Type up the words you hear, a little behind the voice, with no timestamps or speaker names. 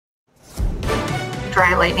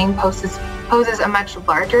dry lightning poses a much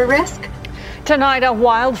larger risk. Tonight, a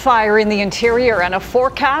wildfire in the interior and a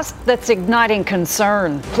forecast that's igniting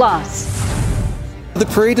concern. Plus, the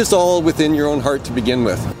parade is all within your own heart to begin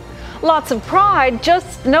with. Lots of pride,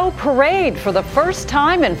 just no parade for the first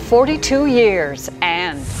time in 42 years.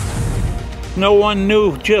 And no one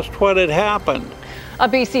knew just what had happened. A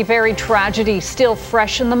BC ferry tragedy still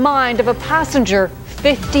fresh in the mind of a passenger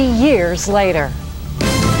 50 years later.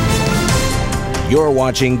 You're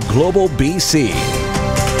watching Global BC.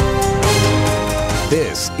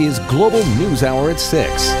 This is Global News Hour at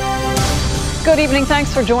 6. Good evening.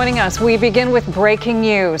 Thanks for joining us. We begin with breaking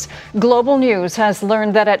news. Global News has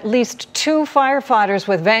learned that at least 2 firefighters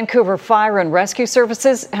with Vancouver Fire and Rescue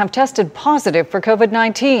Services have tested positive for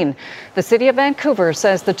COVID-19. The City of Vancouver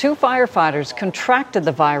says the 2 firefighters contracted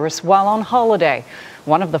the virus while on holiday.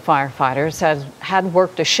 One of the firefighters had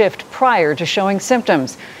worked a shift prior to showing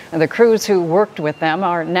symptoms. The crews who worked with them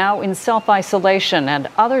are now in self-isolation, and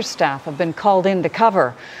other staff have been called in to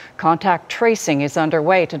cover. Contact tracing is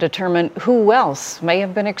underway to determine who else may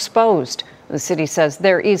have been exposed. The city says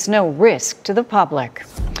there is no risk to the public.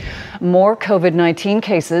 More COVID-19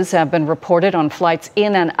 cases have been reported on flights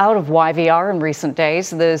in and out of YVR in recent days.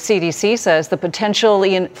 The CDC says the potential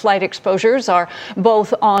in-flight exposures are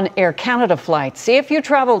both on Air Canada flights. If you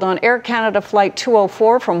traveled on Air Canada Flight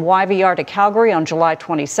 204 from YVR to Calgary on July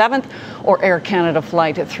 27th, or Air Canada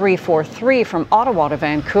Flight 343 from Ottawa to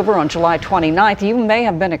Vancouver on July 29th, you may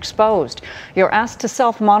have been exposed. You're asked to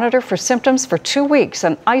self-monitor for symptoms for 2 weeks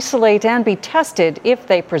and isolate and be tested if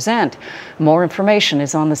they present. More information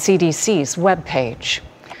is on the CDC's webpage.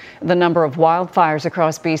 The number of wildfires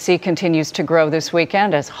across BC continues to grow this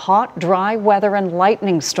weekend as hot, dry weather and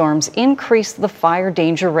lightning storms increase the fire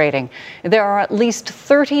danger rating. There are at least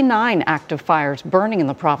 39 active fires burning in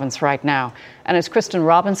the province right now. And as Kristen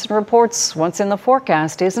Robinson reports, what's in the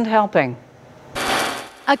forecast isn't helping.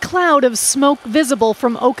 A cloud of smoke visible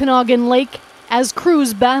from Okanagan Lake as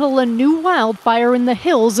crews battle a new wildfire in the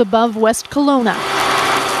hills above West Kelowna.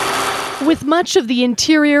 With much of the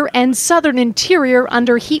interior and southern interior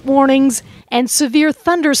under heat warnings and severe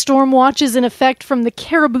thunderstorm watches in effect from the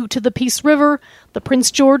Caribou to the Peace River, the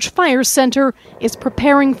Prince George Fire Centre is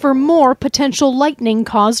preparing for more potential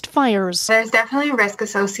lightning-caused fires. There's definitely risk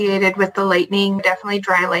associated with the lightning. Definitely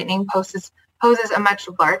dry lightning poses a much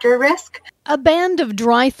larger risk. A band of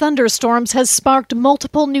dry thunderstorms has sparked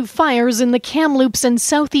multiple new fires in the Kamloops and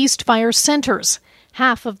Southeast fire centres.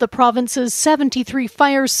 Half of the province's 73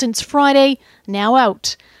 fires since Friday now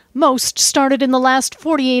out. Most started in the last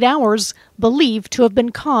 48 hours, believed to have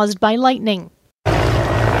been caused by lightning.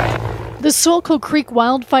 The Solco Creek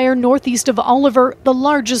wildfire northeast of Oliver, the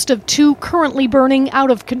largest of 2 currently burning out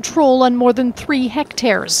of control on more than 3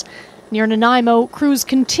 hectares. Near Nanaimo, crews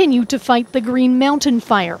continue to fight the Green Mountain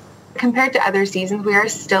fire. Compared to other seasons, we are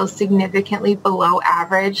still significantly below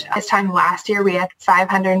average. This time last year, we had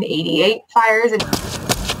 588 fires.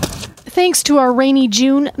 Thanks to our rainy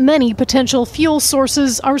June, many potential fuel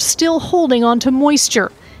sources are still holding on to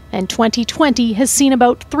moisture. And 2020 has seen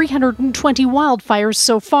about 320 wildfires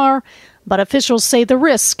so far, but officials say the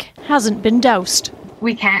risk hasn't been doused.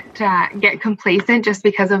 We can't get complacent just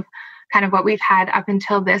because of kind of what we've had up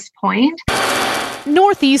until this point.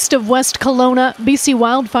 Northeast of West Kelowna, BC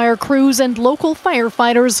wildfire crews and local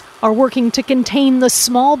firefighters are working to contain the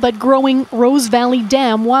small but growing Rose Valley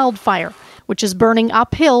Dam wildfire, which is burning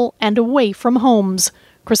uphill and away from homes.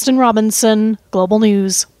 Kristen Robinson, Global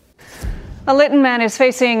News. A Lytton man is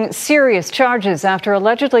facing serious charges after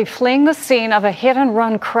allegedly fleeing the scene of a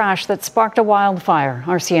hit-and-run crash that sparked a wildfire.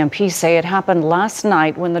 RCMP say it happened last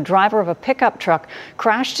night when the driver of a pickup truck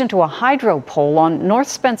crashed into a hydro pole on North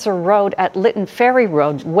Spencer Road at Lytton Ferry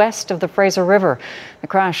Road, west of the Fraser River. The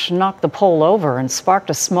crash knocked the pole over and sparked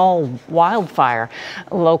a small wildfire.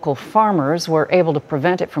 Local farmers were able to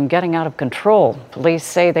prevent it from getting out of control. Police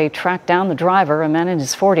say they tracked down the driver, a man in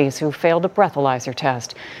his 40s who failed a breathalyzer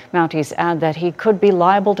test. Mounties add that he could be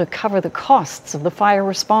liable to cover the costs of the fire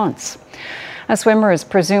response. A swimmer is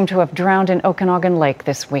presumed to have drowned in Okanagan Lake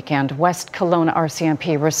this weekend. West Kelowna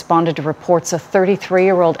RCMP responded to reports a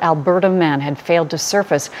 33-year-old Alberta man had failed to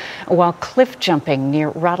surface while cliff jumping near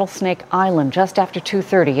Rattlesnake Island just after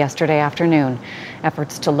 2:30 yesterday afternoon.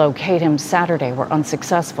 Efforts to locate him Saturday were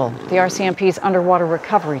unsuccessful. The RCMP's underwater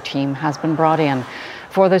recovery team has been brought in.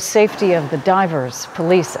 For the safety of the divers,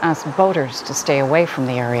 police asked boaters to stay away from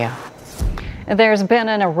the area. There's been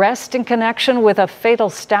an arrest in connection with a fatal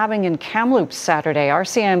stabbing in Kamloops Saturday.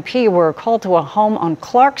 RCMP were called to a home on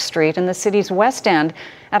Clark Street in the city's West End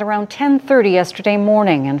at around 10:30 yesterday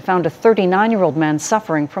morning and found a 39-year-old man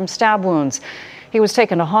suffering from stab wounds. He was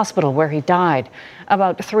taken to hospital where he died.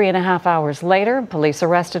 About 3.5 hours later, police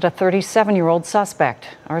arrested a 37-year-old suspect.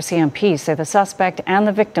 RCMP say the suspect and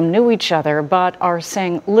the victim knew each other, but are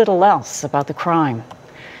saying little else about the crime.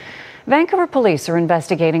 Vancouver police are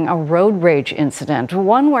investigating a road rage incident,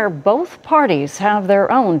 one where both parties have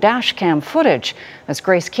their own dash cam footage. As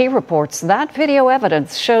Grace Key reports, that video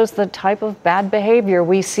evidence shows the type of bad behavior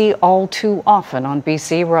we see all too often on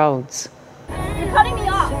BC roads. You're cutting me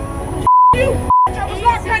off. You I was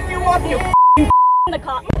not cutting you off, you the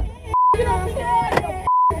cop.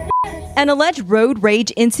 An alleged road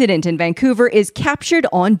rage incident in Vancouver is captured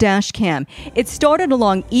on dash cam. It started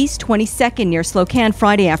along East 22nd near Slocan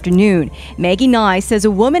Friday afternoon. Maggie Nye says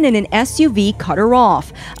a woman in an SUV cut her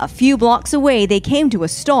off. A few blocks away, they came to a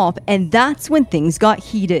stop, and that's when things got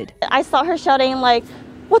heated. I saw her shouting like,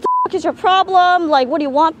 "What the f*** is your problem? Like, what do you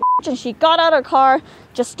want, f***?" And she got out of her car,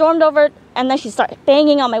 just stormed over, and then she started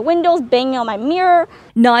banging on my windows, banging on my mirror.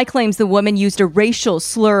 Nye claims the woman used a racial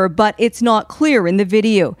slur, but it's not clear in the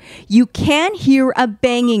video. You can hear a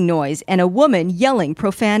banging noise and a woman yelling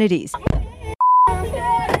profanities.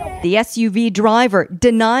 The SUV driver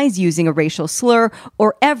denies using a racial slur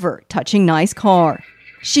or ever touching Nye's car.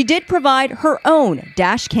 She did provide her own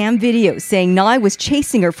dash cam video saying Nye was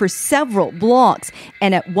chasing her for several blocks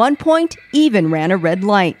and at one point even ran a red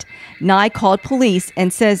light. Nye called police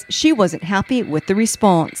and says she wasn't happy with the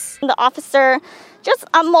response. The officer just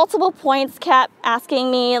at multiple points kept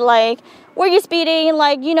asking me like, "Were you speeding?"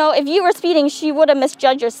 Like, you know, if you were speeding, she would have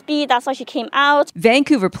misjudged your speed. That's why she came out.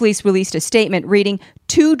 Vancouver police released a statement reading,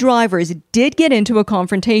 2 drivers did get into a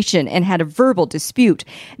confrontation and had a verbal dispute.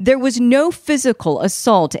 There was no physical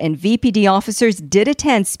assault, and VPD officers did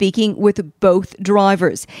attend speaking with both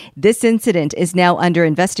drivers. This incident is now under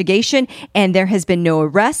investigation, and there has been no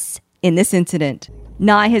arrests in this incident.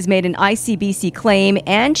 Nye has made an ICBC claim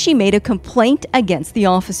and she made a complaint against the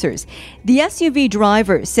officers. The SUV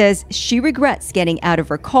driver says she regrets getting out of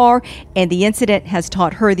her car and the incident has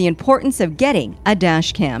taught her the importance of getting a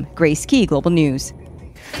dash cam. Grace Key, Global News.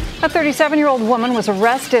 A 37-year-old woman was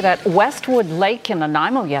arrested at Westwood Lake in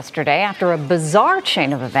Nanaimo yesterday after a bizarre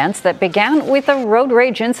chain of events that began with a road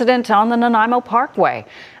rage incident on the Nanaimo Parkway.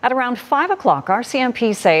 At around 5 o'clock,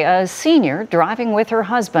 RCMP say a senior driving with her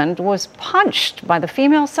husband was punched by the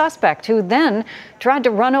female suspect, who then tried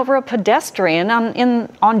to run over a pedestrian on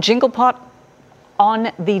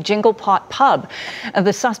the Jinglepot pub.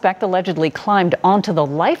 The suspect allegedly climbed onto the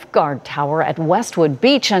lifeguard tower at Westwood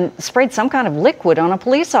Beach and sprayed some kind of liquid on a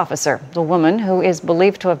police officer. The woman, who is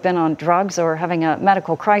believed to have been on drugs or having a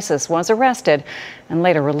medical crisis, was arrested and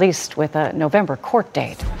later released with a November court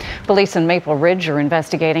date. Police in Maple Ridge are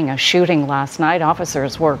investigating a shooting last night.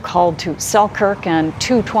 Officers were called to Selkirk and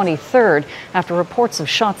 223rd after reports of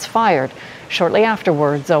shots fired. Shortly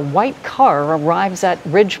afterwards, a white car arrives at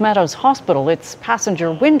Ridge Meadows Hospital. Its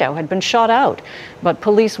passenger window had been shot out, but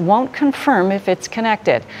police won't confirm if it's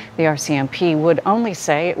connected. The RCMP would only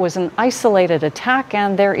say it was an isolated attack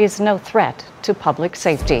and there is no threat to public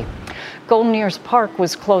safety. Golden Ears Park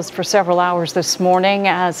was closed for several hours this morning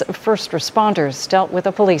as first responders dealt with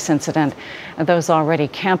a police incident. Those already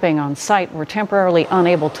camping on site were temporarily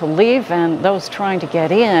unable to leave, and those trying to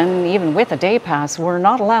get in, even with a day pass, were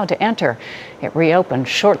not allowed to enter. It reopened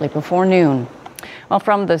shortly before noon. Well,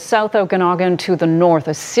 from the South Okanagan to the north,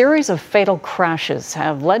 a series of fatal crashes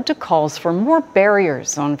have led to calls for more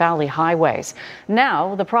barriers on valley highways.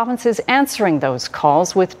 Now, the province is answering those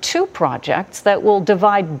calls with 2 projects that will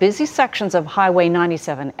divide busy sections of Highway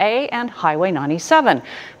 97A and Highway 97.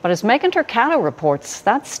 But as Megan Turcato reports,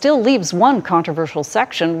 that still leaves one controversial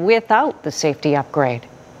section without the safety upgrade.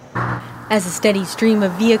 As a steady stream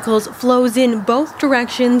of vehicles flows in both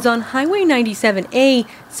directions on Highway 97A,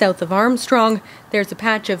 south of Armstrong, there's a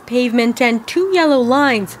patch of pavement and 2 yellow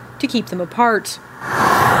lines to keep them apart.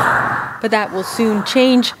 But that will soon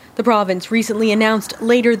change. The province recently announced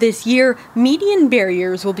later this year, median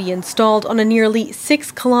barriers will be installed on a nearly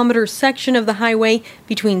 6-kilometer section of the highway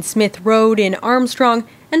between Smith Road in Armstrong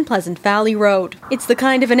and Pleasant Valley Road. It's the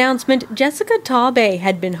kind of announcement Jessica Taube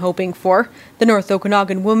had been hoping for. The North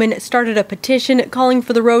Okanagan woman started a petition calling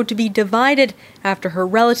for the road to be divided after her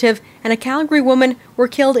relative and a Calgary woman were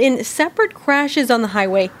killed in separate crashes on the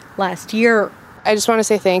highway last year. I just want to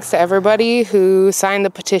say thanks to everybody who signed the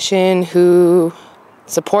petition, who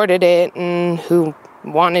supported it, and who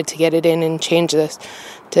wanted to get it in and change this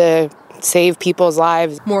to save people's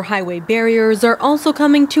lives. More highway barriers are also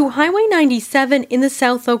coming to Highway 97 in the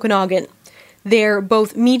South Okanagan. There,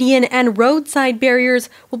 both median and roadside barriers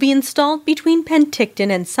will be installed between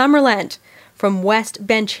Penticton and Summerland, from West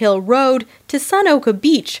Bench Hill Road to Sunoka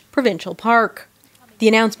Beach Provincial Park. The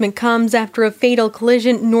announcement comes after a fatal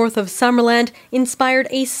collision north of Summerland inspired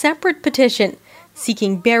a separate petition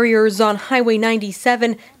seeking barriers on Highway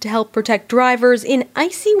 97 to help protect drivers in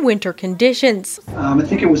icy winter conditions. I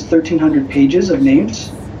think it was 1,300 pages of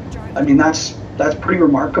names. I mean, that's pretty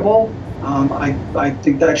remarkable. I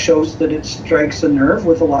think that shows that it strikes a nerve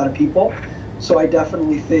with a lot of people. So I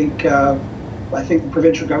definitely think the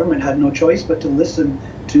provincial government had no choice but to listen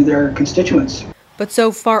to their constituents. But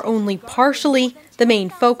so far only partially. The main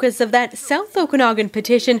focus of that South Okanagan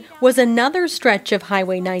petition was another stretch of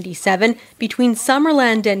Highway 97 between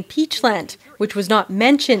Summerland and Peachland, which was not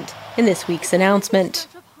mentioned in this week's announcement.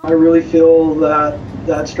 I really feel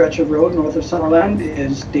that stretch of road north of Summerland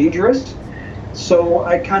is dangerous. So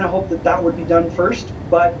I kind of hope that would be done first.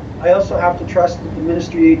 But I also have to trust that the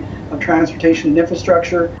Ministry of Transportation and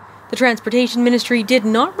Infrastructure. The Transportation Ministry did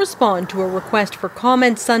not respond to a request for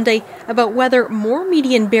comment Sunday about whether more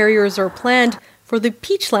median barriers are planned for the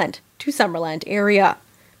Peachland to Summerland area.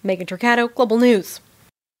 Megan Turcato, Global News.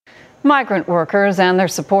 Migrant workers and their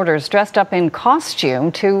supporters dressed up in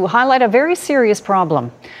costume to highlight a very serious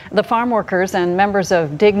problem. The farm workers and members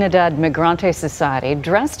of Dignidad Migrante Society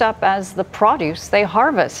dressed up as the produce they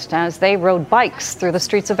harvest as they rode bikes through the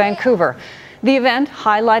streets of Vancouver. The event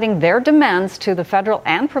highlighting their demands to the federal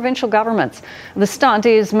and provincial governments. The stunt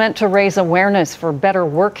is meant to raise awareness for better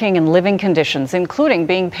working and living conditions, including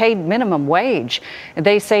being paid minimum wage.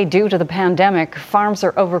 They say due to the pandemic, farms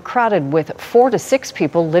are overcrowded with 4 to 6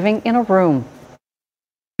 people living in a room.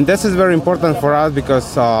 This is very important for us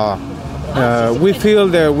because we feel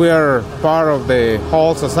that we are part of the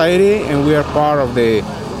whole society and we are part of the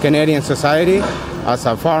Canadian society as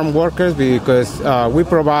a farm workers because we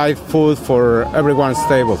provide food for everyone's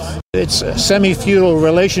tables. It's a semi-feudal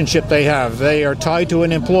relationship they have. They are tied to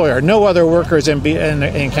an employer. No other workers in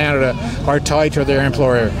Canada are tied to their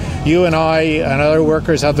employer. You and I and other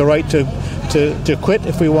workers have the right to quit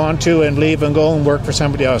if we want to and leave and go and work for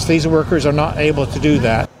somebody else. These workers are not able to do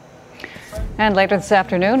that. And later this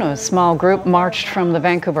afternoon, a small group marched from the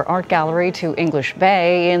Vancouver Art Gallery to English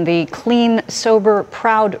Bay in the Clean, Sober,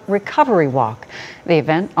 Proud Recovery Walk. The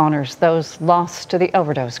event honors those lost to the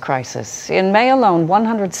overdose crisis. In May alone,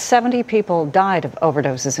 170 people died of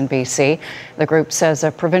overdoses in BC. The group says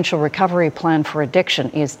a provincial recovery plan for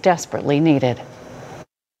addiction is desperately needed.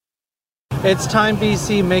 It's time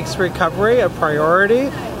BC makes recovery a priority,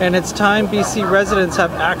 and it's time BC residents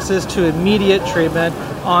have access to immediate treatment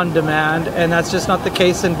on demand, and that's just not the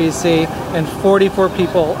case in BC, and 44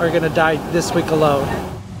 people are going to die this week alone.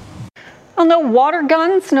 Well, no water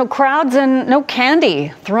guns, no crowds, and no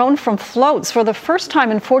candy thrown from floats. For the first time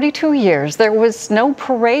in 42 years, there was no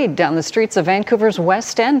parade down the streets of Vancouver's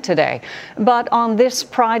West End today. But on this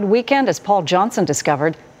Pride weekend, as Paul Johnson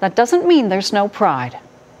discovered, that doesn't mean there's no pride.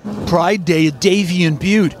 Pride Day at Davie and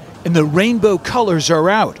Butte, and the rainbow colors are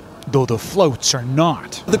out, though the floats are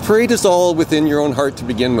not. The parade is all within your own heart to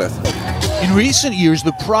begin with. In recent years,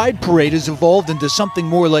 the Pride Parade has evolved into something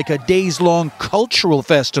more like a days-long cultural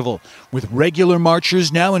festival, with regular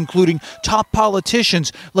marchers now including top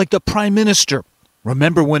politicians like the Prime Minister.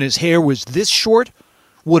 Remember when his hair was this short?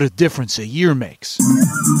 What a difference a year makes.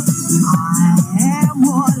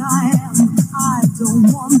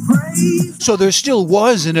 So there still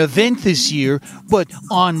was an event this year, but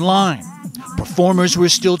online. Performers were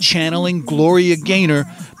still channeling Gloria Gaynor,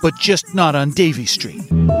 but just not on Davie Street.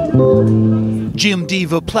 Jim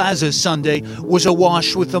Diva Plaza Sunday was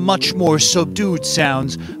awash with the much more subdued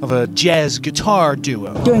sounds of a jazz guitar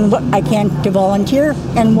duo. Doing what I can to volunteer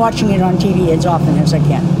and watching it on TV as often as I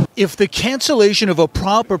can. If the cancellation of a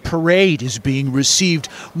proper parade is being received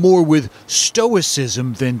more with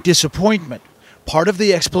stoicism than disappointment, part of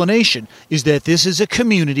the explanation is that this is a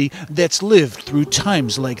community that's lived through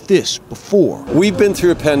times like this before. We've been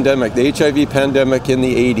through a pandemic, the HIV pandemic in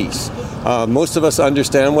the 80s. Most of us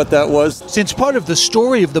understand what that was. Since part of the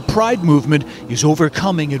story of the Pride movement is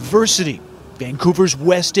overcoming adversity, Vancouver's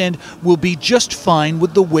West End will be just fine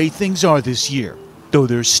with the way things are this year, though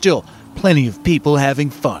there's still plenty of people having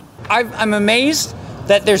fun. I'm amazed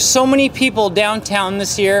that there's so many people downtown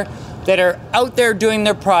this year that are out there doing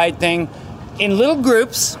their Pride thing in little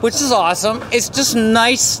groups, which is awesome. It's just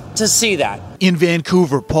nice to see that. In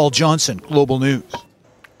Vancouver, Paul Johnson, Global News.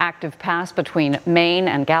 Active pass between Maine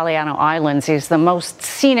and Galiano Islands is the most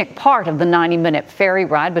scenic part of the 90-minute ferry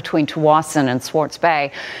ride between Tsawwassen and Swartz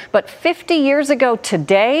Bay. But 50 years ago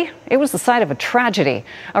today, it was the site of a tragedy.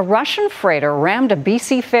 A Russian freighter rammed a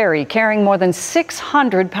BC ferry carrying more than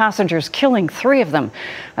 600 passengers, killing 3 of them.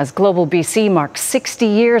 As Global BC marks 60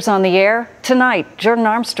 years on the air, tonight, Jordan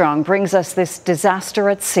Armstrong brings us this disaster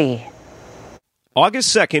at sea. August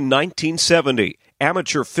 2nd, 1970.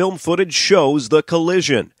 Amateur film footage shows the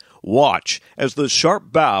collision. Watch as the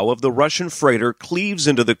sharp bow of the Russian freighter cleaves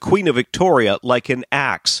into the Queen of Victoria like an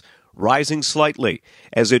axe, rising slightly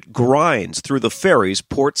as it grinds through the ferry's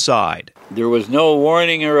port side. There was no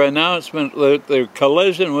warning or announcement that the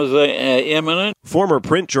collision was imminent. Former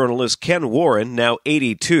print journalist Ken Warren, now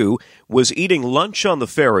 82, was eating lunch on the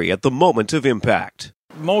ferry at the moment of impact.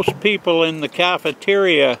 Most people in the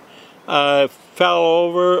cafeteria fell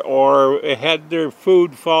over or had their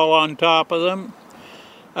food fall on top of them.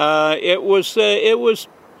 It was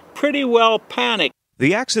pretty well panicked.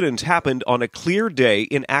 The accident happened on a clear day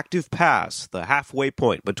in Active Pass, the halfway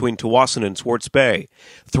point between Tsawwassen and Swartz Bay.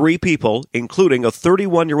 3 people, including a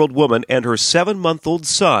 31-year-old woman and her 7-month-old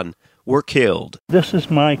son, were killed. This is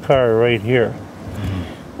my car right here.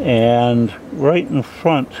 And right in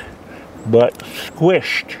front, but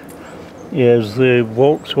squished, is the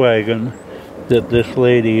Volkswagen that this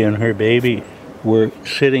lady and her baby were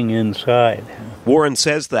sitting inside. Warren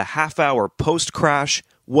says the half-hour post-crash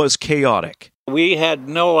was chaotic. We had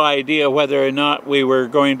no idea whether or not we were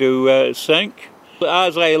going to sink.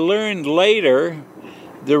 As I learned later,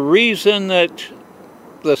 the reason that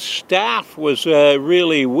the staff was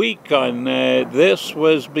really weak on this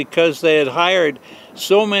was because they had hired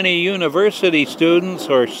so many university students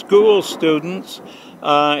or school students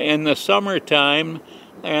in the summertime,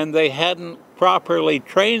 and they hadn't properly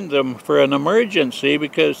trained them for an emergency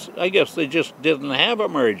because I guess they just didn't have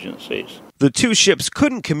emergencies. The 2 ships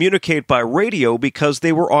couldn't communicate by radio because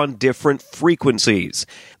they were on different frequencies.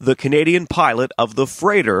 The Canadian pilot of the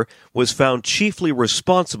freighter was found chiefly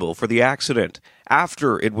responsible for the accident.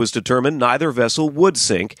 After it was determined neither vessel would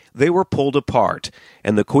sink, they were pulled apart,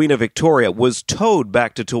 and the Queen of Victoria was towed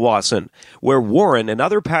back to Tsawwassen, where Warren and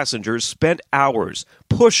other passengers spent hours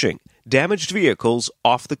pushing damaged vehicles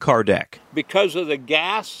off the car deck. Because of the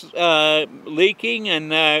gas leaking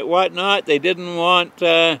and whatnot, they didn't want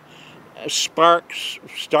sparks,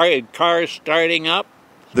 cars starting up.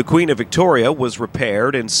 The Queen of Victoria was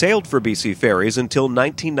repaired and sailed for BC Ferries until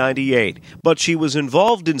 1998, but she was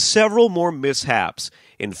involved in several more mishaps.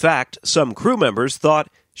 In fact, some crew members thought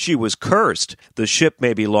she was cursed. The ship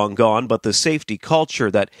may be long gone, but the safety culture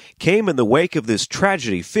that came in the wake of this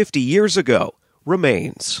tragedy 50 years ago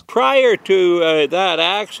remains. Prior to that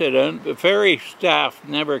accident, the ferry staff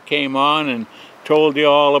never came on and told you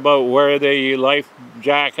all about where the life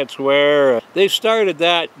jackets were. They started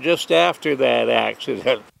that just after that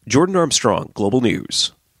accident. Jordan Armstrong, Global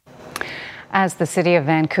News. As the city of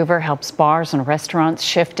Vancouver helps bars and restaurants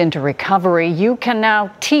shift into recovery, you can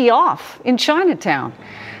now tee off in Chinatown.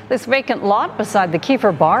 This vacant lot beside the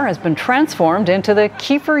Kiefer Bar has been transformed into the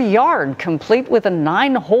Kiefer Yard, complete with a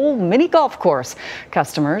 9-hole mini golf course.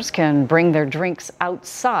 Customers can bring their drinks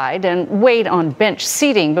outside and wait on bench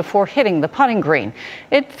seating before hitting the putting green.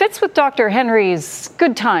 It fits with Dr. Henry's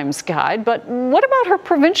Good Times guide, but what about her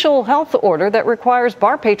provincial health order that requires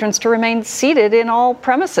bar patrons to remain seated in all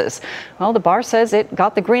premises? Well, the bar says it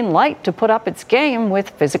got the green light to put up its game with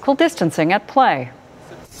physical distancing at play.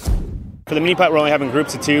 For the mini putt, we're only having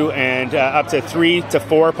groups of 2 and up to 3 to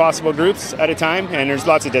 4 possible groups at a time, and there's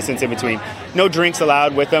lots of distance in between. No drinks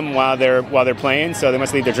allowed with them while they're playing, so they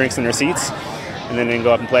must leave their drinks in their seats, and then they can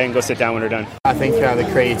go up and play and go sit down when they're done. I think the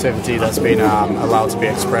creativity that's been allowed to be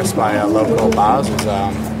expressed by local bars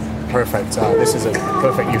is perfect. This is a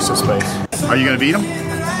perfect use of space. Are you going to beat them?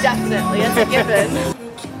 Definitely, it's a given.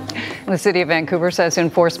 The City of Vancouver says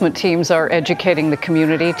enforcement teams are educating the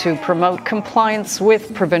community to promote compliance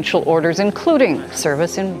with provincial orders, including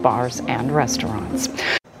service in bars and restaurants.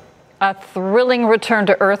 A thrilling return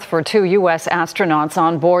to Earth for 2 U.S. astronauts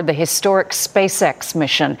on board the historic SpaceX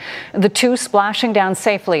mission. The 2 splashing down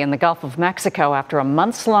safely in the Gulf of Mexico after a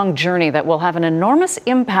months-long journey that will have an enormous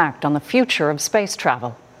impact on the future of space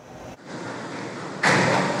travel.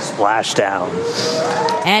 Splashdown.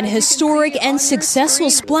 An historic and successful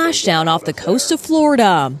splashdown off the coast of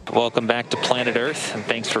Florida. Welcome back to planet Earth, and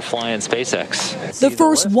thanks for flying SpaceX. The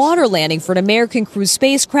first water landing for an American crewed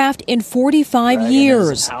spacecraft in 45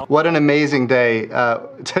 years. What an amazing day.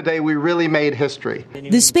 Today we really made history. The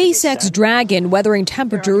SpaceX Dragon weathering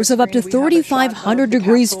temperatures of up to 3,500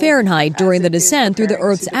 degrees Fahrenheit during the descent through the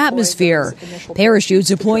Earth's atmosphere. Parachutes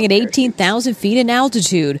deploying at 18,000 feet in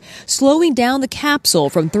altitude, slowing down the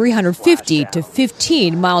capsule from 350 to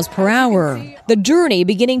 15 miles per hour. The journey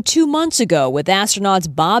beginning 2 months ago with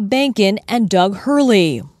astronauts Bob Behnken and Doug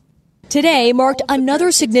Hurley. Today marked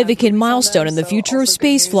another significant milestone in the future of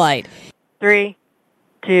spaceflight. 3,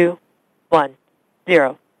 2, 1,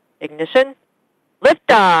 0. Ignition.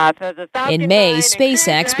 Liftoff of the Falcon In May, 9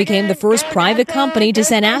 SpaceX became the first private company to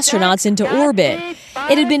send astronauts into orbit.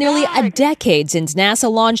 It had been nearly a decade since NASA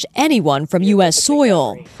launched anyone from U.S.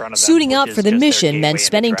 soil. Suiting up for the mission meant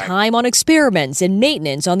spending time on experiments and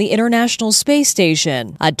maintenance on the International Space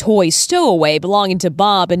Station, a toy stowaway belonging to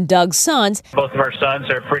Bob and Doug's sons. Both of our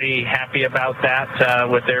sons are pretty happy about that,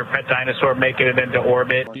 with their pet dinosaur making it into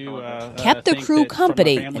orbit. Kept the crew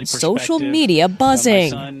company and social media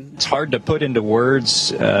buzzing. It's hard to put into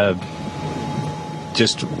words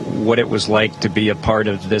just what it was like to be a part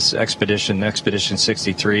of this expedition, Expedition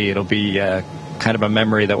 63. It'll be kind of a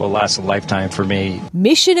memory that will last a lifetime for me.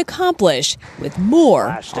 Mission accomplished, with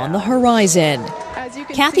more on the horizon.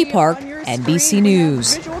 Kathy Park, NBC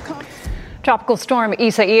News. Tropical storm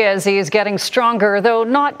Isaias is getting stronger, though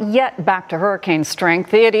not yet back to hurricane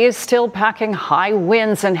strength. It is still packing high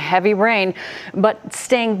winds and heavy rain, but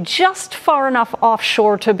staying just far enough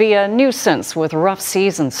offshore to be a nuisance with rough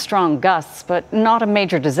seas and strong gusts, but not a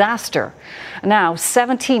major disaster. Now,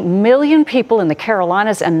 70 million people in the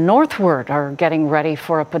Carolinas and northward are getting ready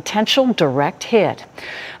for a potential direct hit.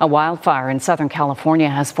 A wildfire in Southern California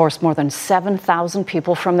has forced more than 7,000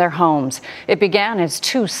 people from their homes. It began as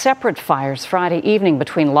two separate fires Friday evening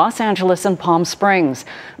between Los Angeles and Palm Springs.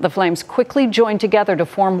 The flames quickly joined together to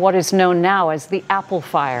form what is known now as the Apple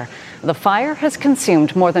Fire. The fire has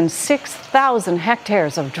consumed more than 6,000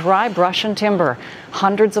 hectares of dry brush and timber.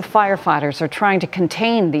 Hundreds of firefighters are trying to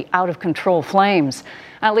contain the out-of-control flames.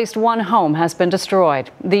 At least one home has been destroyed.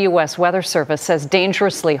 The U.S. Weather Service says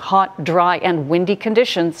dangerously hot, dry, and windy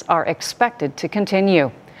conditions are expected to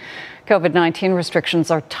continue. COVID-19 restrictions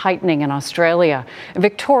are tightening in Australia.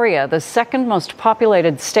 Victoria, the second most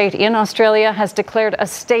populated state in Australia, has declared a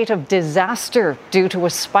state of disaster due to a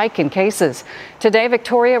spike in cases. Today,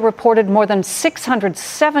 Victoria reported more than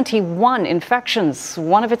 671 infections,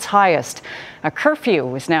 one of its highest. A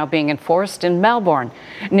curfew is now being enforced in Melbourne.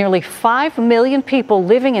 Nearly 5 million people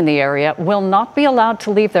living in the area will not be allowed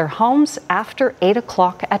to leave their homes after 8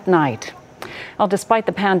 o'clock at night. Well, despite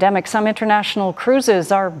the pandemic, some international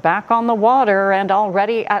cruises are back on the water, and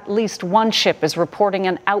already at least one ship is reporting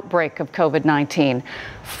an outbreak of COVID-19.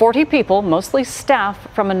 40 people, mostly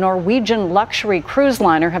staff from a Norwegian luxury cruise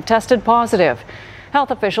liner, have tested positive. Health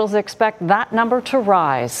officials expect that number to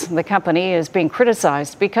rise. The company is being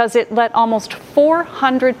criticized because it let almost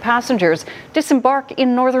 400 passengers disembark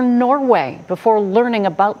in northern Norway before learning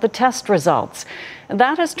about the test results.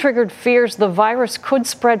 That has triggered fears the virus could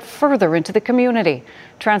spread further into the community.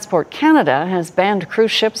 Transport Canada has banned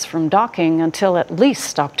cruise ships from docking until at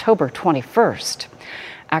least October 21st.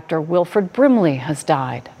 Actor Wilford Brimley has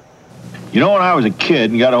died. You know, when I was a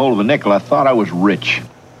kid and got a hold of a nickel, I thought I was rich.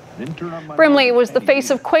 Brimley was the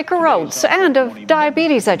face of Quaker Oats and of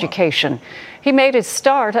diabetes education. He made his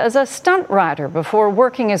start as a stunt rider before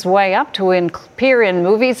working his way up to appear in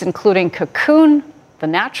movies including Cocoon, The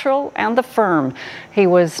Natural, and The Firm. He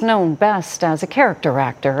was known best as a character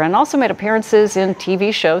actor and also made appearances in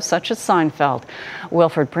TV shows such as Seinfeld.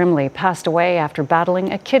 Wilford Brimley passed away after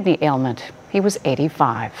battling a kidney ailment. He was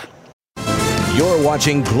 85. You're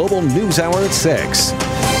watching Global News Hour at 6.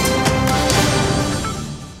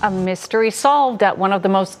 A mystery solved at one of the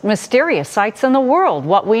most mysterious sites in the world.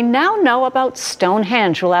 What we now know about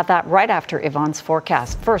Stonehenge. We'll have that right after Yvonne's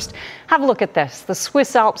forecast. First, have a look at this. The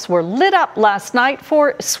Swiss Alps were lit up last night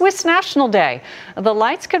for Swiss National Day. The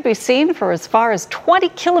lights could be seen for as far as 20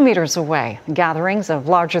 kilometers away. Gatherings of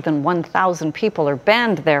larger than 1,000 people are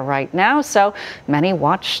banned there right now, so many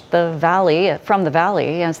watched from the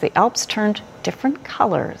valley as the Alps turned different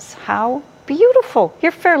colors. How beautiful.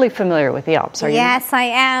 You're fairly familiar with the Alps, are you? Yes, I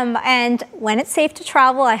am. And when it's safe to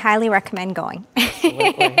travel, I highly recommend going.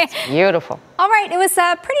 Absolutely. It's beautiful. All right. It was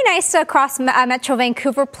pretty nice across Metro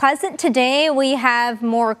Vancouver. Pleasant today. We have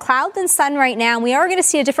more cloud than sun right now. We are going to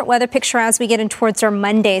see a different weather picture as we get in towards our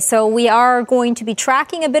Monday. So we are going to be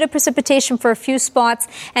tracking a bit of precipitation for a few spots,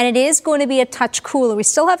 and it is going to be a touch cooler. We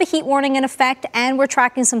still have a heat warning in effect, and we're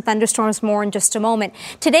tracking some thunderstorms more in just a moment.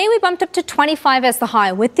 Today we bumped up to 25 as the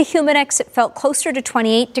high. With the Humidex, it felt closer to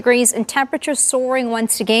 28 degrees, and temperatures soaring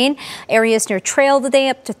once again. Areas near Trail today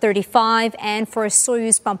up to 35, and for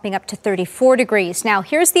Soyuz bumping up to 34 degrees. Now,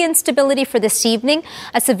 here's the instability for this evening.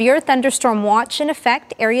 A severe thunderstorm watch in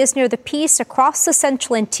effect. Areas near the Peace across the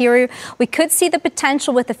central interior. We could see the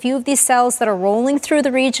potential with a few of these cells that are rolling through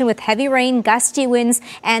the region with heavy rain, gusty winds,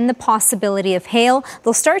 and the possibility of hail.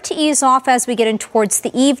 They'll start to ease off as we get in towards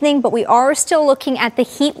the evening, but we are still looking at the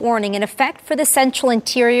heat warning in effect for the central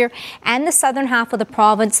interior and the southern half of the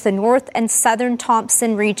province, the north and southern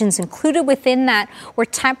Thompson regions included within that, where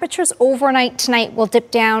temperatures overnight tonight tonight will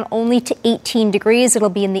dip down only to 18 degrees. It'll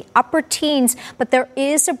be in the upper teens, but there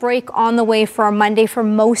is a break on the way for our Monday for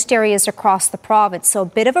most areas across the province. So a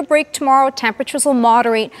bit of a break tomorrow. Temperatures will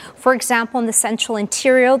moderate. For example, in the central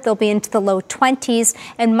interior, they'll be into the low 20s,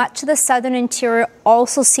 and much of the southern interior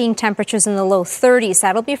also seeing temperatures in the low 30s.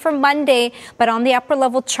 That'll be for Monday, but on the upper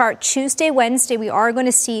level chart, Tuesday, Wednesday, we are going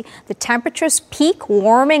to see the temperatures peak,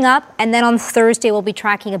 warming up, and then on Thursday, we'll be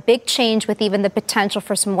tracking a big change with even the potential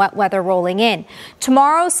for some wet weather rolling in.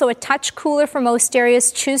 Tomorrow, so a touch cooler for most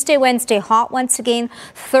areas. Tuesday, Wednesday, hot once again.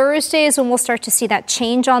 Thursday is when we'll start to see that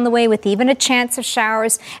change on the way with even a chance of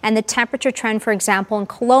showers. And the temperature trend, for example, in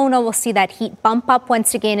Kelowna, we'll see that heat bump up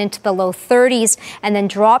once again into the low 30s and then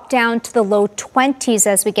drop down to the low 20s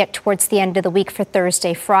as we get towards the end of the week for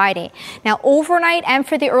Thursday, Friday. Now, overnight and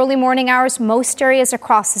for the early morning hours, most areas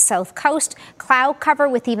across the south coast, cloud cover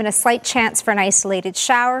with even a slight chance for an isolated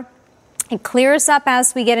shower. It clears up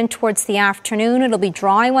as we get in towards the afternoon. It'll be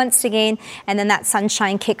dry once again, and then that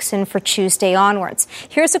sunshine kicks in for Tuesday onwards.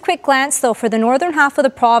 Here's a quick glance, though. For the northern half of the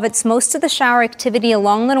province, most of the shower activity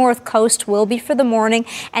along the north coast will be for the morning,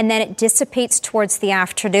 and then it dissipates towards the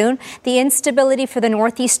afternoon. The instability for the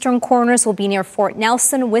northeastern corners will be near Fort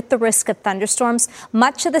Nelson with the risk of thunderstorms.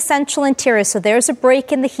 Much of the central interior, so there's a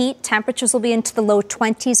break in the heat. Temperatures will be into the low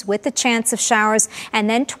 20s with the chance of showers. And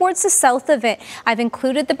then towards the south of it, I've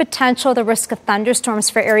included the potential, the risk of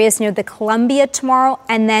thunderstorms for areas near the Columbia tomorrow,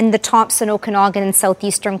 and then the Thompson, Okanagan, and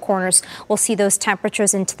southeastern corners. We'll see those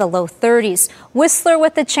temperatures into the low 30s. Whistler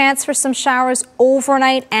with the chance for some showers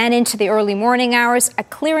overnight and into the early morning hours, a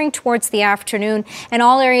clearing towards the afternoon, and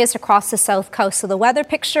all areas across the south coast. So the weather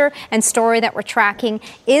picture and story that we're tracking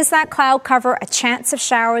is that cloud cover, a chance of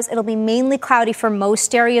showers. It'll be mainly cloudy for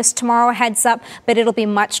most areas tomorrow, heads up, but it'll be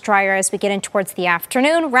much drier as we get in towards the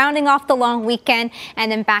afternoon, rounding off the long weekend,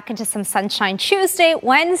 and then back into some sunshine Tuesday.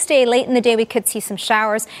 Wednesday, late in the day, we could see some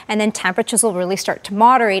showers, and then temperatures will really start to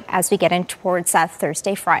moderate as we get in towards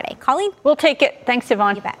Thursday, Friday. Colleen? We'll take it. Thanks,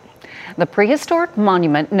 Yvonne. You bet. The prehistoric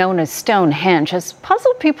monument known as Stonehenge has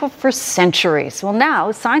puzzled people for centuries. Well,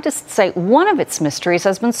 now scientists say one of its mysteries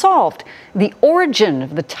has been solved: the origin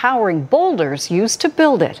of the towering boulders used to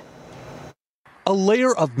build it. A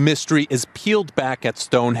layer of mystery is peeled back at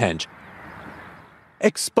Stonehenge,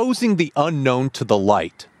 exposing the unknown to the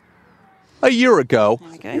light. A year ago,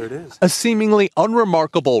 a seemingly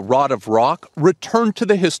unremarkable rod of rock returned to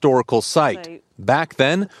the historical site. Back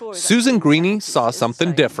then, Susan Greeny saw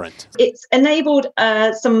something different. It's enabled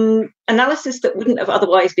some analysis that wouldn't have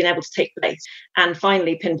otherwise been able to take place, and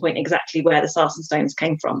finally pinpoint exactly where the sarsen stones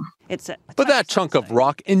came from. But that chunk of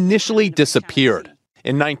rock initially disappeared.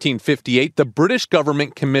 In 1958, the British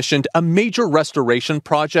government commissioned a major restoration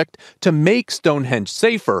project to make Stonehenge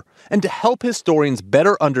safer and to help historians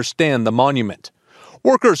better understand the monument.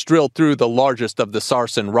 Workers drilled through the largest of the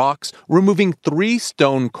sarsen rocks, removing 3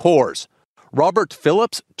 stone cores. Robert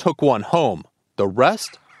Phillips took one home. The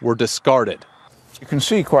rest were discarded. You can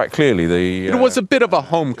see quite clearly It was a bit of a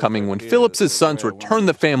homecoming when Phillips's sons returned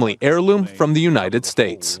the family heirloom from the United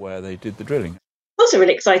States. Where they did the drilling. Also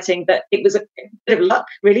really exciting that it was a bit of luck,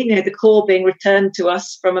 really. You know, the core being returned to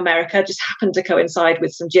us from America just happened to coincide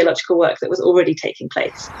with some geological work that was already taking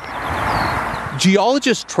place.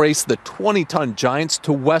 Geologists traced the 20-ton giants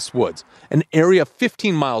to Westwoods, an area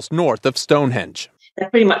 15 miles north of Stonehenge.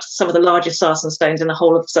 They're pretty much some of the largest sarsen stones in the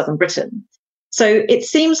whole of southern Britain. So it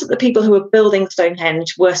seems that the people who were building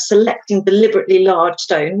Stonehenge were selecting deliberately large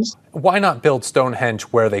stones. Why not build Stonehenge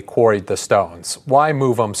where they quarried the stones? Why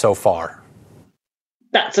move them so far?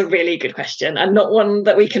 That's a really good question, and not one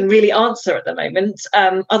that we can really answer at the moment,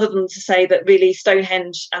 other than to say that really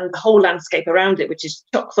Stonehenge and the whole landscape around it, which is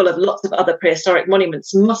chock full of lots of other prehistoric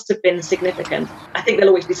monuments, must have been significant. I think there'll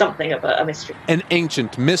always be something of a mystery. An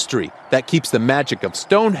ancient mystery that keeps the magic of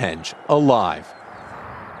Stonehenge alive.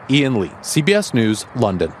 Ian Lee, CBS News,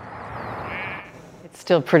 London. It's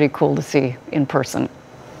still pretty cool to see in person.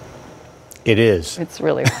 It is. It's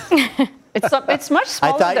really It's much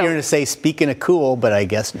smaller. I thought you were going to say, speaking of cool, but I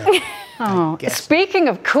guess no. Oh, speaking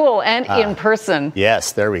of cool and in person.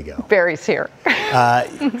 Yes, there we go. Barry's here.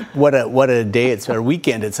 What a day, it's a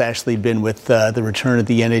weekend it's actually been with the return of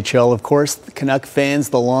the NHL. Of course, the Canuck fans,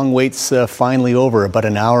 the long wait's finally over, about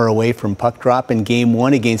an hour away from puck drop in Game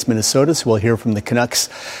 1 against Minnesota. So we'll hear from the Canucks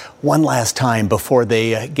one last time before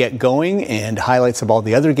they get going, and highlights of all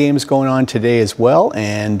the other games going on today as well,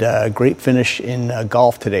 and a great finish in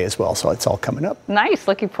golf today as well. So it's all coming up. Nice.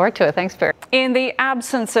 Looking forward to it. Thanks, Barry. In the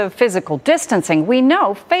absence of physical distancing, we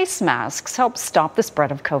know face masks help stop the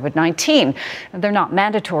spread of COVID-19. They're not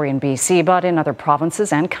mandatory in BC, but in other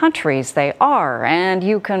provinces and countries they are. And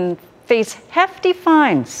you can face hefty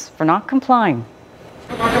fines for not complying.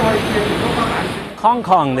 Hong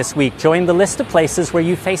Kong this week joined the list of places where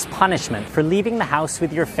you face punishment for leaving the house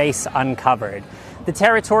with your face uncovered. The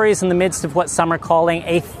territory is in the midst of what some are calling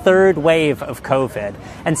a third wave of COVID.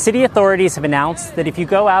 And city authorities have announced that if you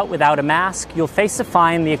go out without a mask, you'll face a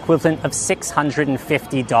fine the equivalent of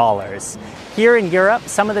 $650. Here in Europe,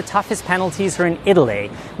 some of the toughest penalties are in Italy,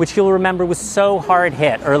 which you'll remember was so hard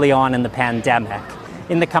hit early on in the pandemic.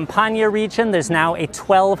 In the Campania region, there's now a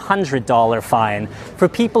 $1,200 fine for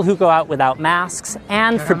people who go out without masks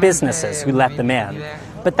and for businesses who let them in.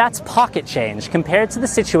 But that's pocket change compared to the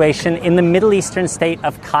situation in the Middle Eastern state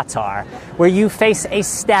of Qatar, where you face a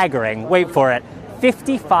staggering, wait for it,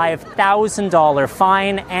 $55,000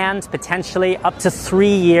 fine and potentially up to 3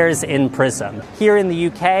 years in prison. Here in the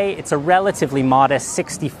UK, it's a relatively modest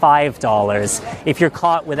 $65 if you're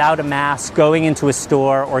caught without a mask, going into a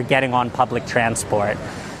store, or getting on public transport.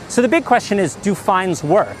 So the big question is, do fines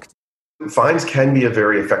work? Fines can be a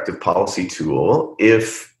very effective policy tool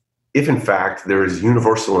if in fact there is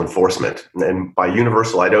universal enforcement. And by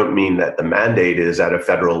universal, I don't mean that the mandate is at a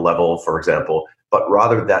federal level, for example, but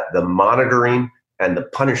rather that the monitoring and the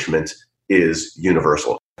punishment is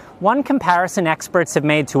universal. One comparison experts have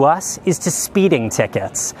made to us is to speeding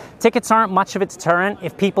tickets. Tickets aren't much of a deterrent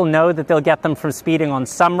if people know that they'll get them from speeding on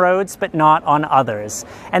some roads, but not on others.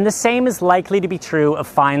 And the same is likely to be true of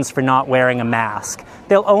fines for not wearing a mask.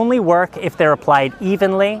 They'll only work if they're applied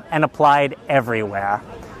evenly and applied everywhere.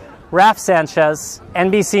 Raf Sanchez,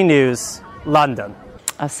 NBC News, London.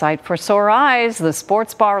 A sight for sore eyes. The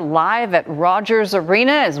Sports Bar Live at Rogers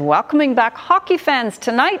Arena is welcoming back hockey fans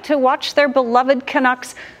tonight to watch their beloved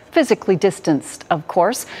Canucks, physically distanced, of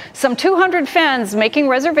course. Some 200 fans making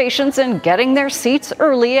reservations and getting their seats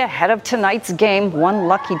early ahead of tonight's game. One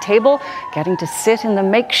lucky table getting to sit in the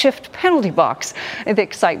makeshift penalty box. The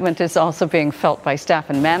excitement is also being felt by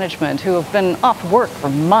staff and management who have been off work for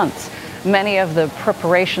months. Many of the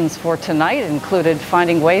preparations for tonight included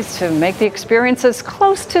finding ways to make the experience as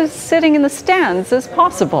close to sitting in the stands as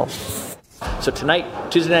possible. So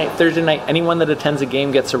tonight, Tuesday night, Thursday night, anyone that attends a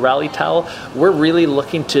game gets a rally towel. We're really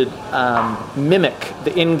looking to mimic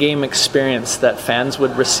the in-game experience that fans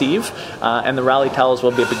would receive, and the rally towels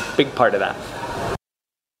will be a big part of that.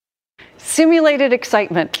 Simulated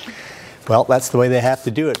excitement. Well, that's the way they have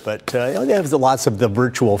to do it. But they have lots of the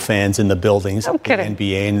virtual fans in the buildings, the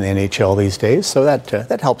NBA and the NHL these days. So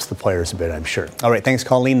that helps the players a bit, I'm sure. All right, thanks,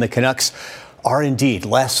 Colleen. The Canucks are indeed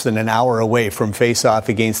less than an hour away from face-off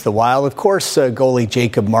against the Wild. Of course, goalie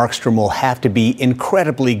Jacob Markstrom will have to be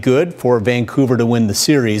incredibly good for Vancouver to win the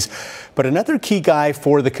series. But another key guy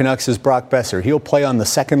for the Canucks is Brock Boeser. He'll play on the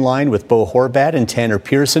second line with Bo Horvat and Tanner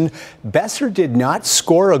Pearson. Boeser did not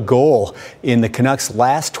score a goal in the Canucks'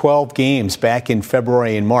 last 12 games back in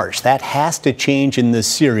February and March. That has to change in this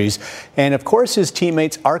series. And of course, his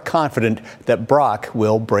teammates are confident that Brock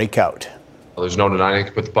will break out. There's no denying he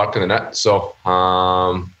can put the puck in the net. So,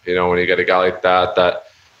 when you get a guy like that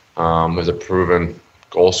is a proven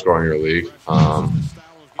goal scorer in your league,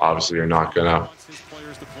 obviously you're not going to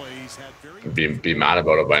be mad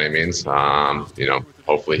about it by any means.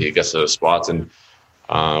 Hopefully he gets to the spots and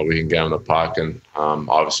we can get him the puck. And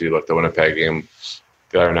obviously, look, the Winnipeg game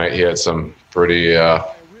the other night, he had some pretty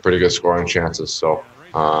good scoring chances. So,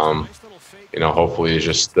 hopefully he's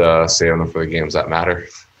just saving them for the games that matter.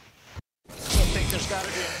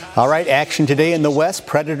 All right, action today in the West.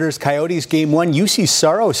 Predators, Coyotes, Game 1. UC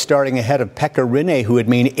Saros starting ahead of Pekka Rinne, who had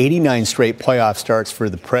made 89 straight playoff starts for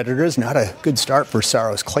the Predators. Not a good start for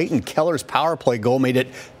Saros. Clayton Keller's power play goal made it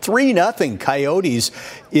 3-0 Coyotes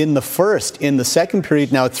in the first. In the second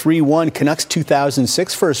period, now 3-1. Canucks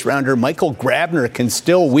 2006 first-rounder Michael Grabner can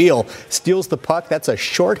still wheel. Steals the puck. That's a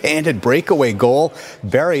shorthanded breakaway goal.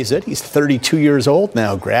 Buries it. He's 32 years old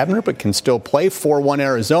now, Grabner, but can still play. 4-1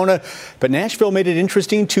 Arizona. But Nashville made it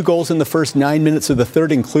interesting. 2 goals in the first 9 minutes of the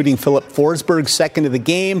third, including Philip Forsberg's second of the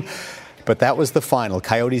game. But that was the final.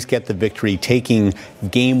 Coyotes get the victory, taking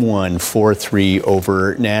Game 1 4-3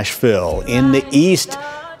 over Nashville. In the East,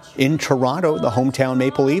 in Toronto, the hometown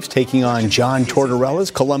Maple Leafs taking on John Tortorella's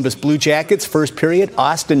Columbus Blue Jackets. First period,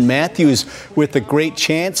 Austin Matthews with a great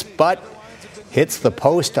chance, but hits the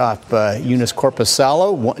post off Eunice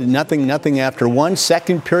Korpisalo. Nothing after one.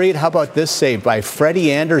 Second period, how about this save by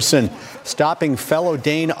Freddie Anderson, stopping fellow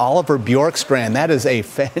Dane Oliver Bjorkstrand. That is a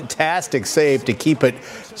fantastic save to keep it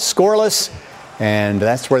scoreless. And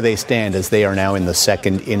that's where they stand as they are now in the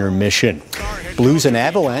second intermission. Blues and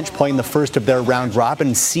Avalanche playing the first of their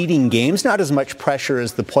round-robin seeding games. Not as much pressure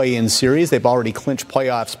as the play-in series. They've already clinched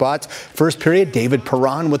playoff spots. First period, David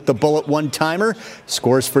Perron with the bullet one-timer.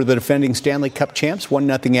 Scores for the defending Stanley Cup champs,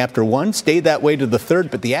 1-0 after one. Stayed that way to the third,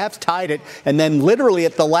 but the Avs tied it. And then literally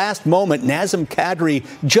at the last moment, Nazem Kadri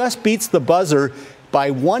just beats the buzzer by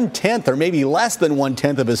 1/10 or maybe less than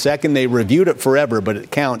 1/10 of a second. They reviewed it forever, but it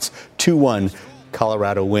counts. 2-1.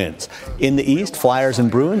 Colorado wins. In the East, Flyers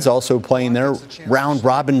and Bruins also playing their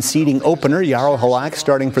round-robin seeding opener. Jarro Halak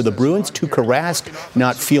starting for the Bruins. Tuukka Rask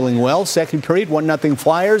not feeling well. Second period, 1-0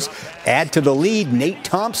 Flyers. Add to the lead. Nate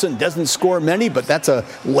Thompson doesn't score many, but that's a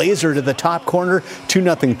laser to the top corner.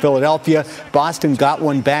 2-0 Philadelphia. Boston got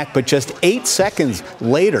one back, but just 8 seconds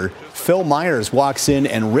later, Phil Myers walks in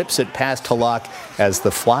and rips it past Halak as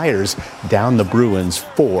the Flyers down the Bruins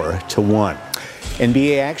 4-1.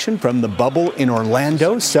 NBA action from the bubble in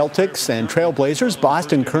Orlando. Celtics and Trailblazers.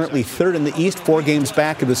 Boston currently third in the East, 4 games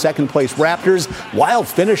back of the second-place Raptors. Wild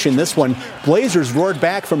finish in this one. Blazers roared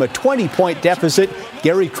back from a 20-point deficit.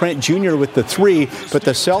 Gary Trent Jr. with the 3, but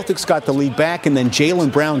the Celtics got the lead back, and then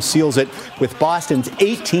Jaylen Brown seals it with Boston's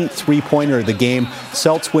 18th three-pointer of the game.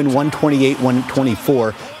 Celts win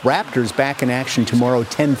 128-124. Raptors back in action tomorrow,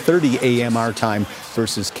 10:30 a.m. our time,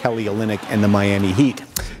 versus Kelly Olynyk and the Miami Heat.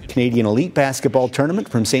 Canadian Elite Basketball Tournament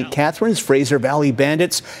from St. Catharines. Fraser Valley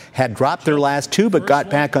Bandits had dropped their last 2 but got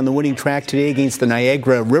back on the winning track today against the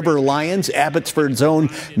Niagara River Lions. Abbotsford's own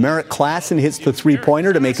Merrick Klassen hits the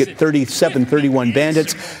three-pointer to make it 37-31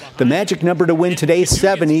 Bandits. The magic number to win today,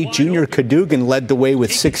 70. Junior Cadogan led the way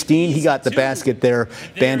with 16. He got the basket there.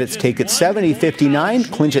 Bandits take it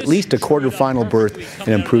 70-59, clinch at least a quarterfinal berth, and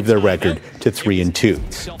improve their record to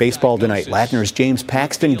 3-2. Baseball tonight. Latner's James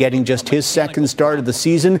Paxton getting just his second start of the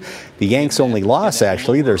season. The Yanks' only loss,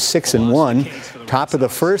 actually. They're 6-1. Top of the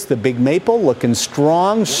first, the Big Maple looking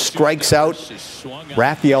strong, strikes out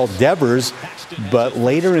Rafael Devers, but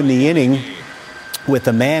later in the inning, with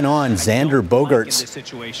a man on, Xander Bogaerts,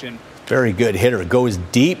 very good hitter, goes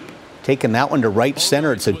deep, taking that one to right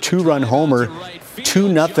center. It's a 2-run homer.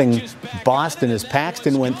 2-0 Boston as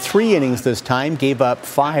Paxton went 3 innings this time, gave up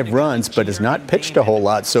 5 runs, but has not pitched a whole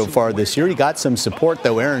lot so far this year. He got some support,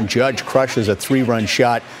 though. Aaron Judge crushes a 3-run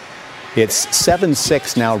shot. It's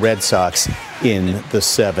 7-6 now, Red Sox in the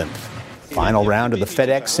 7th. Final round of the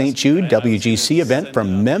FedEx St. Jude WGC event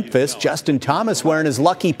from Memphis. Justin Thomas wearing his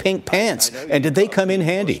lucky pink pants. And did they come in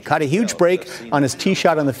handy? Caught a huge break on his tee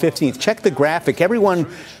shot on the 15th. Check the graphic. Everyone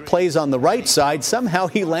plays on the right side. Somehow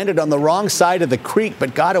he landed on the wrong side of the creek,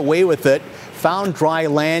 but got away with it. Found dry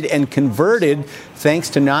land and converted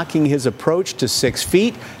thanks to knocking his approach to 6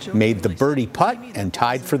 feet, made the birdie putt and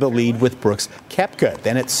tied for the lead with Brooks Koepka.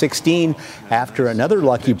 Then at 16, after another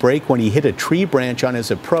lucky break when he hit a tree branch on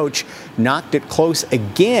his approach, knocked it close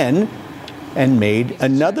again and made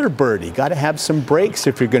another birdie. Got to have some breaks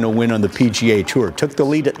if you're going to win on the PGA Tour. Took the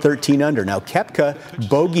lead at 13 under. Now Koepka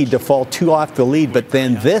bogeyed to fall 2 off the lead, but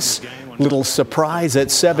then this little surprise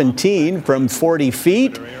at 17 from 40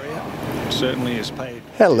 feet. Certainly is paid.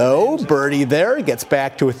 Hello, birdie there. Gets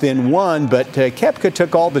back to within 1, but Koepka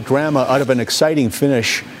took all the drama out of an exciting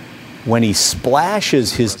finish when he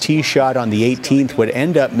splashes his tee shot on the 18th, would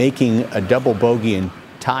end up making a double bogey and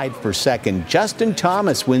tied for second. Justin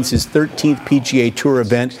Thomas wins his 13th PGA Tour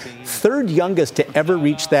event, 3rd youngest to ever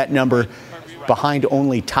reach that number, behind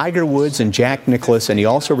only Tiger Woods and Jack Nicklaus, and he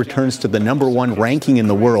also returns to the #1 ranking in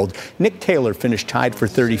the world. Nick Taylor finished tied for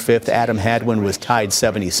 35th. Adam Hadwin was tied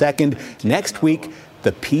 72nd. Next week,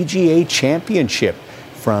 the PGA Championship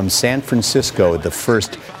from San Francisco, the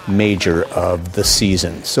first major of the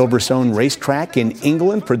season. Silverstone Racetrack in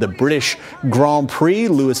England for the British Grand Prix.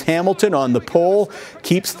 Lewis Hamilton on the pole,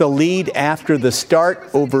 keeps the lead after the start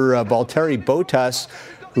over Valtteri Bottas,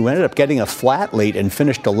 who ended up getting a flat late and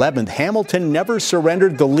finished 11th. Hamilton never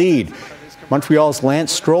surrendered the lead. Montreal's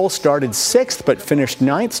Lance Stroll started 6th but finished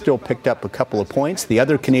 9th, still picked up a couple of points. The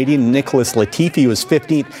other Canadian, Nicholas Latifi, was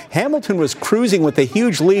 15th. Hamilton was cruising with a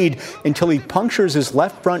huge lead until he punctures his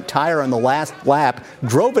left front tire on the last lap,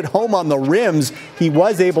 drove it home on the rims. He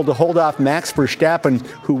was able to hold off Max Verstappen,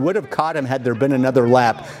 who would have caught him had there been another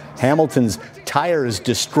lap. Hamilton's tire is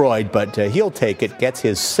destroyed, but he'll take it, gets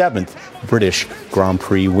his 7th British Grand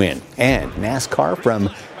Prix win. And NASCAR from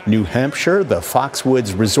New Hampshire, the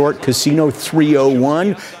Foxwoods Resort Casino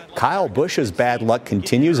 301. Kyle Busch's bad luck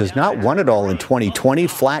continues, has not won it all in 2020.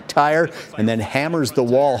 Flat tire and then hammers the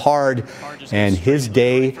wall hard, and his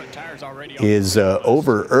day is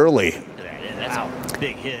over early.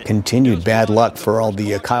 Continued bad luck for all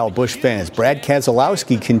the Kyle Busch fans. Brad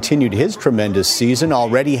Keselowski continued his tremendous season.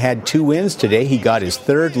 Already had 2 wins today. He got his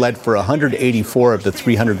third, led for 184 of the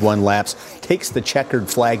 301 laps. Takes the checkered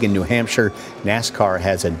flag in New Hampshire. NASCAR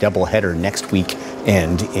has a doubleheader next week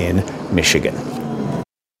and in Michigan.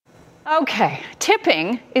 Okay,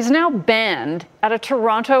 tipping is now banned at a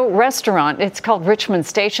Toronto restaurant. It's called Richmond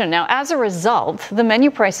Station. Now, as a result, the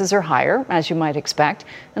menu prices are higher, as you might expect,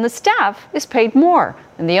 and the staff is paid more.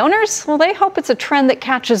 And the owners, well, they hope it's a trend that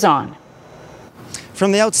catches on.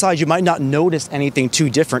 From the outside, you might not notice anything too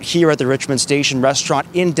different here at the Richmond Station restaurant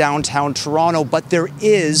in downtown Toronto, but there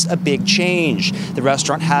is a big change. The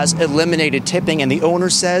restaurant has eliminated tipping, and the owner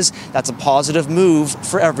says that's a positive move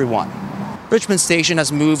for everyone. Richmond Station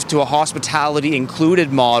has moved to a hospitality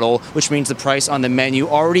included model, which means the price on the menu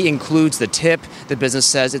already includes the tip. The business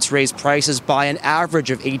says it's raised prices by an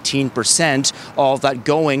average of 18%, all of that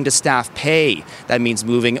going to staff pay. That means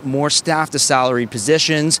moving more staff to salaried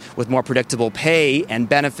positions with more predictable pay and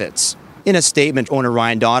benefits. In a statement, owner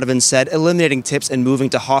Ryan Donovan said eliminating tips and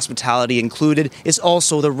moving to hospitality included is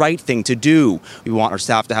also the right thing to do. We want our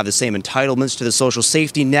staff to have the same entitlements to the social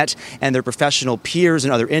safety net and their professional peers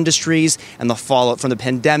in other industries, and the fallout from the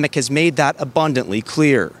pandemic has made that abundantly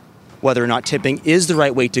clear. Whether or not tipping is the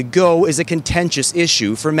right way to go is a contentious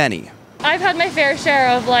issue for many. I've had my fair share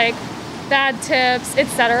of bad tips,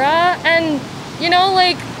 etc. And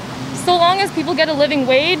so long as people get a living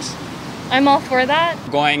wage, I'm all for that.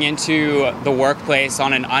 Going into the workplace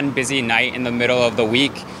on an unbusy night in the middle of the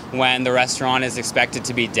week when the restaurant is expected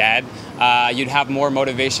to be dead, you'd have more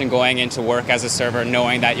motivation going into work as a server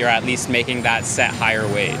knowing that you're at least making that set higher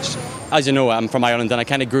wage. As you know, I'm from Ireland and I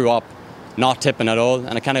kind of grew up not tipping at all,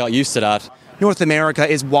 and I kind of got used to that. North America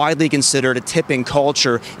is widely considered a tipping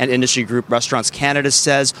culture, and industry group Restaurants Canada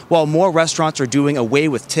says while more restaurants are doing away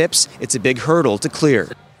with tips, it's a big hurdle to clear.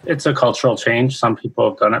 It's a cultural change. Some people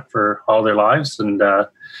have done it for all their lives, and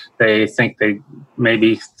they think they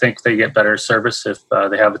get better service if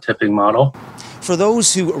they have a tipping model. For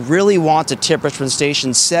those who really want to tip, Richmond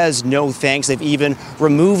Station says no thanks. They've even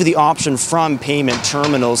removed the option from payment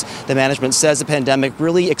terminals. The management says the pandemic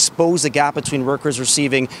really exposed the gap between workers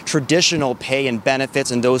receiving traditional pay and benefits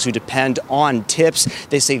and those who depend on tips.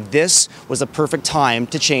 They say this was the perfect time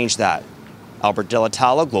to change that. Albert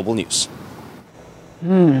Delatalo, Global News.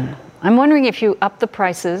 I'm wondering if you up the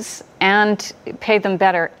prices and pay them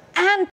better and